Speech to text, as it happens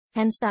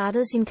Han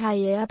startede sin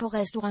karriere på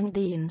restaurant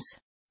Dehors,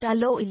 der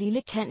lå i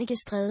Lille Kannike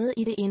Stræde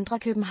i det indre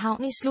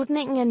København i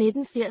slutningen af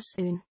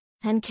 1980'erne.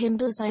 Han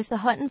kæmpede sig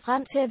efterhånden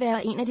frem til at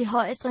være en af de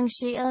højest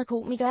rangerede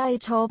komikere i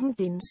toppen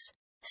dens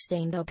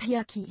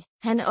stand-up-hierarki.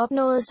 Han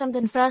opnåede som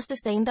den første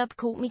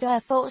stand-up-komiker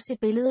at få sit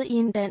billede i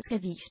en dansk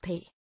avis P.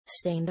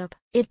 Stand-up.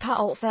 Et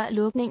par år før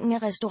lukningen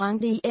af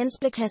restaurant Dehors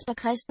blev Casper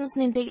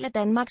Christensen en del af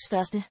Danmarks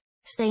første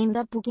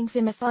stand-up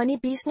bookingfirma Funny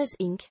Business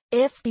Inc.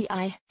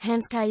 FBI.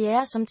 Hans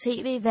karriere som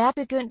tv-vært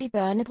begyndte i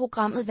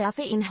børneprogrammet Vær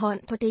for en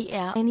hånd på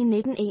DR i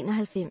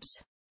 1991.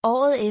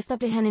 Året efter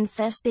blev han en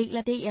fast del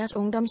af DR's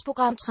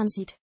ungdomsprogram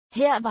Transit.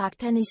 Her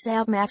vakte han især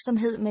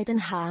opmærksomhed med den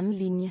harme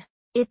linje.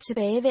 Et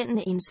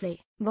tilbagevendende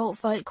indslag, hvor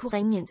folk kunne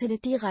ringe ind til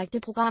det direkte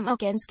program og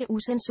ganske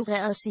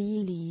usensureret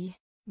sige lige,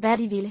 hvad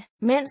de ville,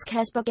 mens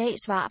Casper gav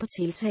svar på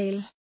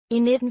tiltale. I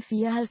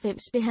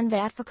 1994 blev han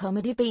vært for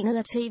comedybenet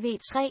af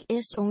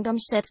TV3's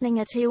ungdomssatsning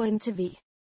af TOMTV.